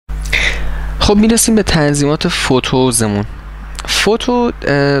خب میرسیم به تنظیمات فوتوزمون. فوتو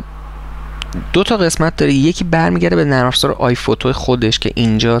دو تا قسمت داره، یکی برمیگرده به نرم افزار آی فوتو خودش که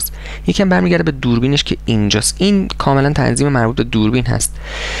اینجاست، یکی هم برمیگرده به دوربینش که اینجاست. این کاملا تنظیم مربوط به دوربین هست.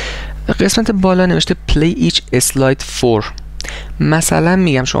 قسمت بالا نوشته play each slide for. مثلا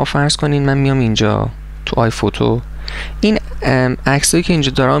میگم شما فرض کنین من میام اینجا تو آی فوتو، این عکسایی که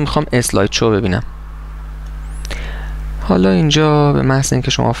اینجا دارم میخوام اسلاید شو ببینم. حالا اینجا به محض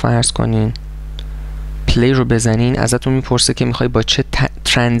اینکه شما فرض کنین پلی رو بزنین ازتون میپرسه که میخوای با چه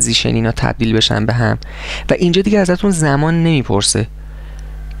ترانزیشن اینا تبدیل بشن به هم، و اینجا دیگه ازتون زمان نمیپرسه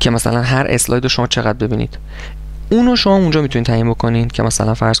که مثلا هر اسلاید رو شما چقدر ببینید. اونو شما اونجا میتونید تعیین بکنین که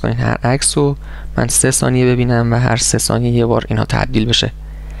مثلا فرض کنین هر عکس رو من 3 ثانیه ببینم و هر 3 ثانیه یه بار اینا تبدیل بشه.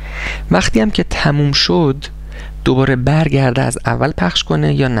 وقتی هم که تموم شد دوباره برگرده از اول پخش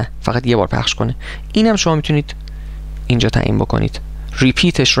کنه یا نه فقط یه بار پخش کنه. اینم شما میتونید اینجا تعیین بکنید.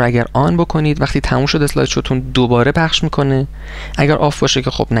 ریپیتش رو اگر آن بکنید وقتی تموم شد اسلاید شدتون دوباره پخش میکنه، اگر آف باشه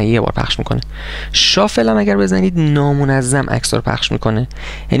که خب نه یه بار پخش میکنه. شافل هم اگر بزنید نامنظم عکس رو پخش میکنه،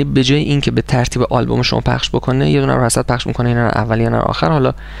 یعنی به جای اینکه به ترتیب آلبوم شما پخش بکنه یه دونه رو وسط پخش میکنه، اینا رو اول یا نه آخر،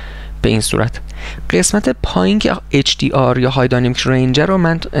 حالا به این صورت. قسمت پایین که HDR یا های داینامیک رنج رو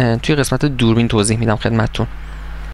من توی قسمت دوربین توضیح میدم خدمتتون.